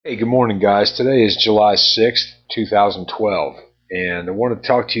Hey, good morning, guys. Today is July 6th, 2012, and I want to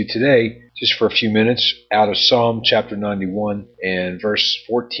talk to you today just for a few minutes out of Psalm chapter 91 and verse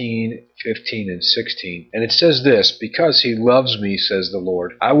 14, 15, and 16. And it says this: "Because he loves me, says the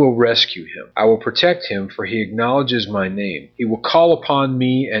Lord, I will rescue him. I will protect him, for he acknowledges my name. He will call upon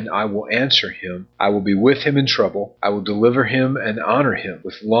me, and I will answer him. I will be with him in trouble. I will deliver him and honor him.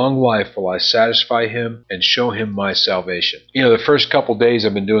 With long life will I satisfy him and show him my salvation." You know, the first couple days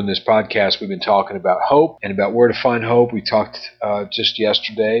I've been doing this podcast, we've been talking about hope and about where to find hope. We talked just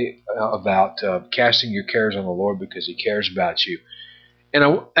yesterday about casting your cares on the Lord because he cares about you. And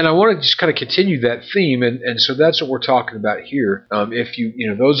I want to just kind of continue that theme, and so that's what we're talking about here. If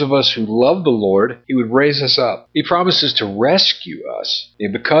those of us who love the Lord, he would raise us up. He promises to rescue us.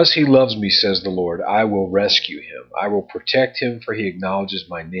 And because he loves me, says the Lord, I will rescue him. I will protect him, for he acknowledges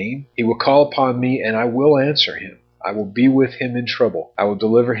my name. He will call upon me, and I will answer him. I will be with him in trouble. I will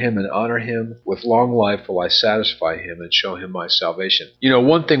deliver him and honor him. With long life will I satisfy him and show him my salvation. You know,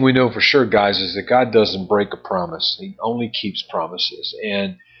 one thing we know for sure, guys, is that God doesn't break a promise. He only keeps promises.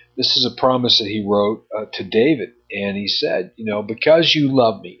 And this is a promise that he wrote to David. And he said, because you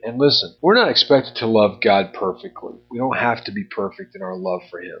love me. And listen, we're not expected to love God perfectly. We don't have to be perfect in our love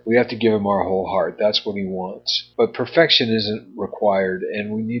for him. We have to give him our whole heart. That's what he wants. But perfection isn't required,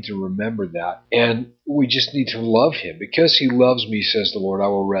 and we need to remember that. And we just need to love him. Because he loves me, says the Lord, I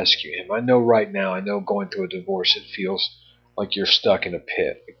will rescue him. I know right now, going through a divorce, it feels like you're stuck in a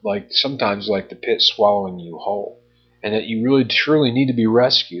pit. Sometimes like the pit swallowing you whole. And that you really truly need to be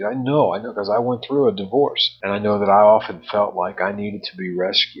rescued. I know, because I went through a divorce. And I know that I often felt like I needed to be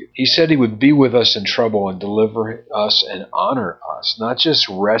rescued. He said he would be with us in trouble and deliver us and honor us. Not just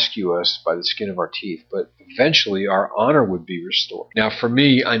rescue us by the skin of our teeth, but eventually our honor would be restored. Now for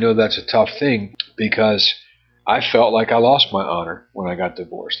me, I know that's a tough thing because I felt like I lost my honor when I got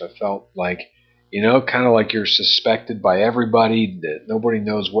divorced. I felt like, kind of like you're suspected by everybody, that nobody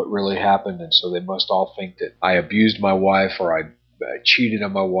knows what really happened, and so they must all think that I abused my wife, or I cheated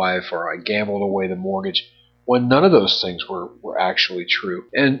on my wife, or I gambled away the mortgage, when none of those things were actually true.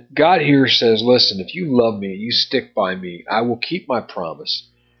 And God here says, listen, if you love me, you stick by me, I will keep my promise,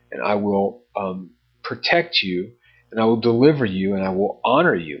 and I will protect you, and I will deliver you, and I will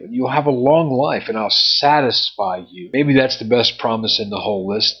honor you, and you'll have a long life, and I'll satisfy you. Maybe that's the best promise in the whole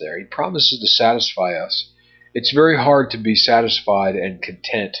list there. He promises to satisfy us. It's very hard to be satisfied and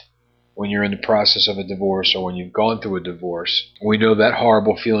content when you're in the process of a divorce or when you've gone through a divorce. We know that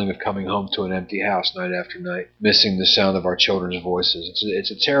horrible feeling of coming home to an empty house night after night, missing the sound of our children's voices.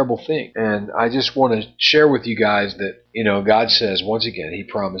 It's a terrible thing. And I just want to share with you guys that, God says, once again, he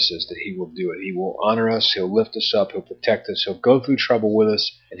promises that he will do it. He will honor us. He'll lift us up. He'll protect us. He'll go through trouble with us,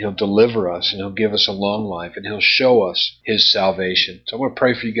 and he'll deliver us, and he'll give us a long life, and he'll show us his salvation. So I'm going to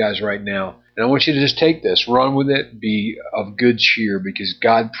pray for you guys right now. And I want you to just take this, run with it, be of good cheer, because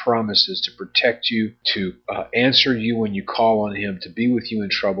God promises to protect you, to answer you when you call on him, to be with you in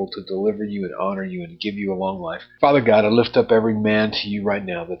trouble, to deliver you and honor you, and to give you a long life. Father God, I lift up every man to you right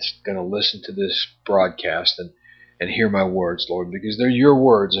now that's going to listen to this broadcast and hear my words, Lord, because they're your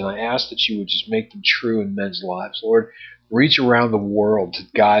words, and I ask that you would just make them true in men's lives. Lord, reach around the world to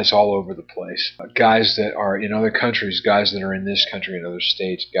guys all over the place, guys that are in other countries, guys that are in this country and other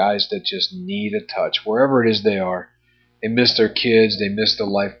states, guys that just need a touch, wherever it is they are. They miss their kids, they miss the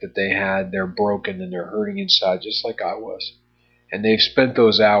life that they had, they're broken and they're hurting inside just like I was. And they've spent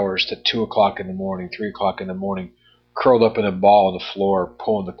those hours to 2 o'clock in the morning, 3 o'clock in the morning, curled up in a ball on the floor,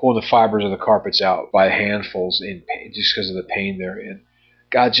 pulling the fibers of the carpets out by handfuls in pain, just because of the pain they're in.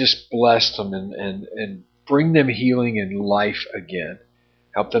 God, just bless them and bring them healing and life again.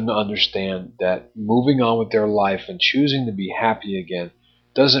 Help them to understand that moving on with their life and choosing to be happy again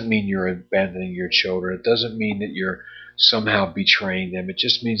doesn't mean you're abandoning your children. It doesn't mean that you're somehow betraying them. It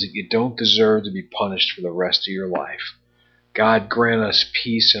just means that you don't deserve to be punished for the rest of your life. God, grant us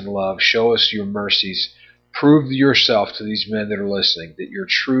peace and love. Show us your mercies. Prove yourself to these men that are listening, that you're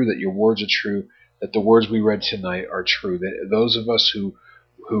true, that your words are true, that the words we read tonight are true, that those of us who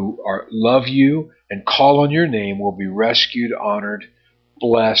love you and call on your name will be rescued, honored,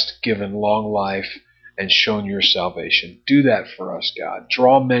 blessed, given long life, and shown your salvation. Do that for us, God.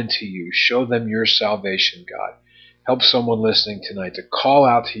 Draw men to you. Show them your salvation, God. Help someone listening tonight to call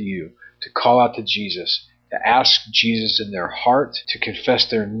out to you, to call out to Jesus, to ask Jesus in their heart, to confess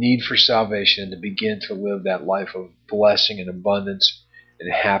their need for salvation, and to begin to live that life of blessing and abundance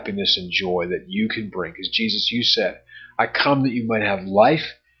and happiness and joy that you can bring. Because Jesus, you said, I come that you might have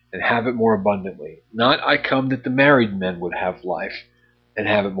life and have it more abundantly. Not I come that the married men would have life and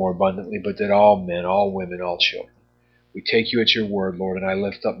have it more abundantly, but that all men, all women, all children We take you at your word, Lord, and I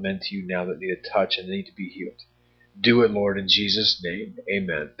lift up men to you now that need a touch and need to be healed. Do it, Lord, in Jesus' name.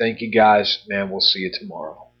 Amen. Thank you, guys. Man, we'll see you tomorrow.